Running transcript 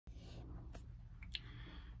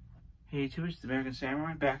Hey YouTube, it's the American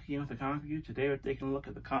Samurai back again with a comic review. Today we're taking a look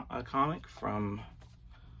at the comic from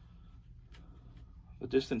the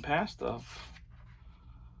distant past of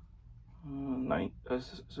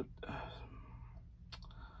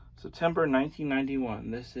September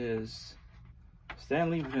 1991. This is Stan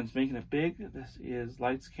Lee presents Making It Big. This is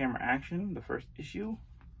Lights, Camera, Action, the first issue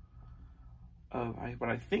of what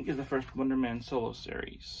I think is the first Wonder Man solo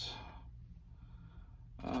series.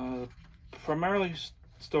 Primarily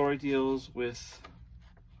story deals with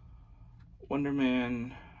Wonder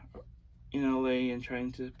Man in LA and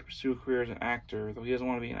trying to pursue a career as an actor, though he doesn't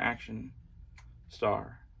want to be an action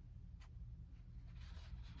star.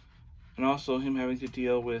 And also him having to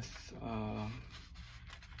deal with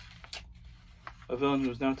a villain who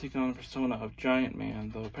has now taken on the persona of Giant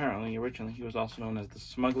Man, though apparently originally he was also known as the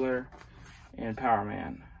Smuggler and Power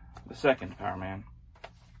Man, the second Power Man.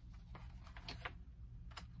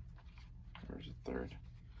 Where's the third?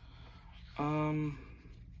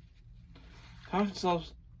 Comic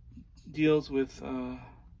itself deals with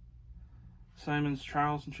Simon's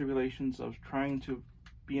trials and tribulations of trying to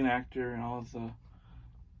be an actor and all of the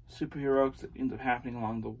superheroics that end up happening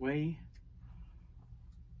along the way.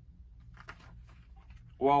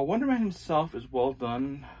 While Wonder Man himself is well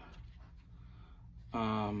done,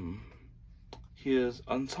 his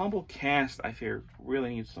ensemble cast, I fear,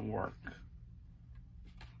 really needs some work.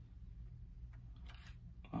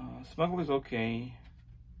 Smuggler's okay.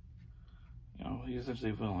 You know, he's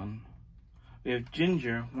essentially a villain. We have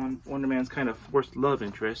Ginger, Wonder Man's kind of forced love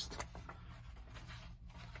interest.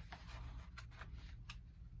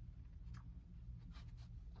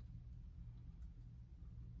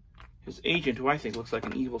 His agent, who I think looks like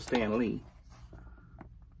an evil Stan Lee.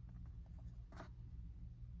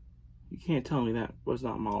 You can't tell me that was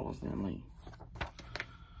not model Stan Lee.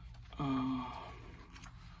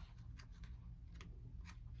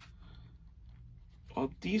 Well,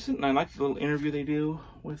 decent, and I like the little interview they do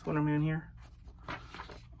with Wonder Man here.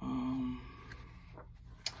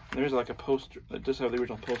 There's like a poster that does have the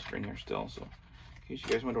original poster in here still, so in case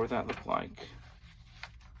you guys wonder what that looked like.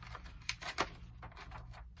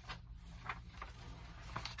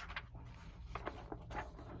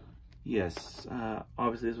 Yes,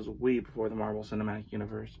 obviously this was way before the Marvel Cinematic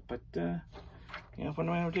Universe, but yeah, if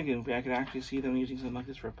Wonder Man were digging, if I could actually see them using something like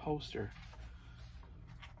this for a poster.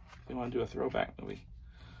 They want to do a throwback movie.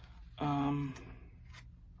 Let's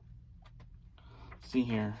see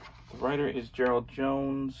here. The writer is Gerald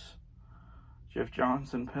Jones, Jeff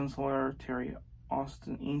Johnson penciler, Terry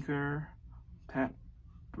Austin inker, Pat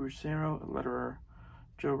Bracero letterer,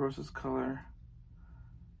 Joe Rosas color,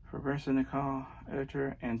 Roberto Nicole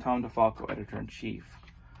editor, and Tom DeFalco editor-in-chief.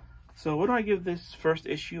 So what do I give this first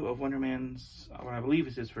issue of Wonder Man's, what I believe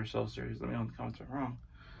is his first solo series? Let me know in the comments if I'm wrong.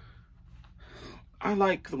 I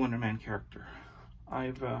like the Wonder Man character.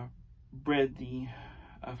 I've read the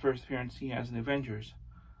first appearance he has in Avengers.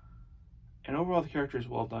 And overall the character is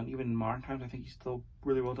well done. Even in modern times I think he's still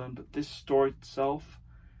really well done. But this story itself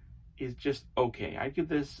is just okay. I'd give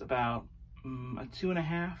this about a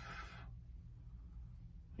 2.5,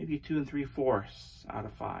 maybe a 2 3/4 out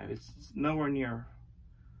of 5. It's nowhere near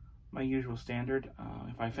my usual standard.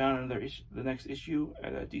 If I found another issue, the next issue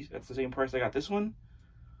at the same price I got this one,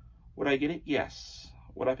 would I get it? Yes.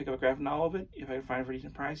 Would I pick up a graphic novel of it if I could find it for a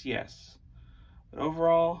decent price? Yes. But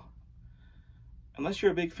overall, unless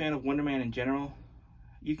you're a big fan of Wonder Man in general,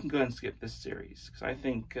 you can go ahead and skip this series. Because I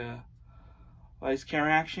think Lights,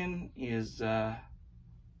 Camera, Action is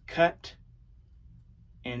cut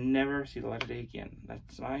and never see the light of day again.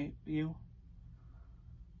 That's my view.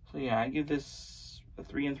 So yeah, I give this a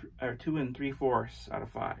 2 3/4 out of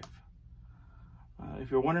 5.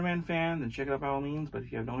 If you're a Wonder Man fan, then check it out by all means, but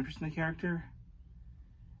if you have no interest in the character,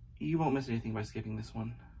 you won't miss anything by skipping this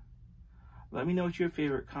one. Let me know what your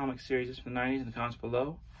favorite comic series is from the 90s in the comments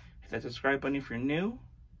below. Hit that subscribe button if you're new.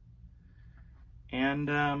 And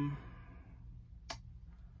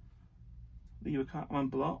leave a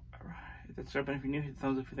comment below. Hit that subscribe button if you're new. Hit the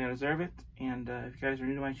thumbs up if you think I deserve it. And if you guys are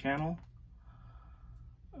new to my channel,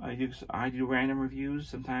 I do random reviews.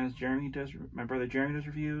 Sometimes my brother Jeremy does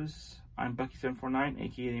reviews. I'm Bucky749,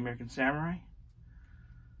 aka the American Samurai,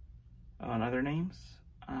 and other names.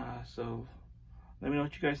 So let me know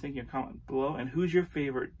what you guys think in your comment below, and who's your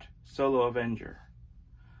favorite solo Avenger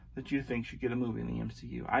that you think should get a movie in the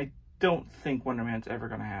MCU. I don't think Wonder Man's ever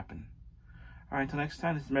going to happen. Alright, until next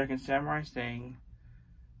time, this is American Samurai saying,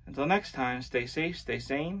 until next time, stay safe, stay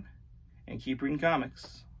sane, and keep reading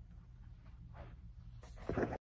comics.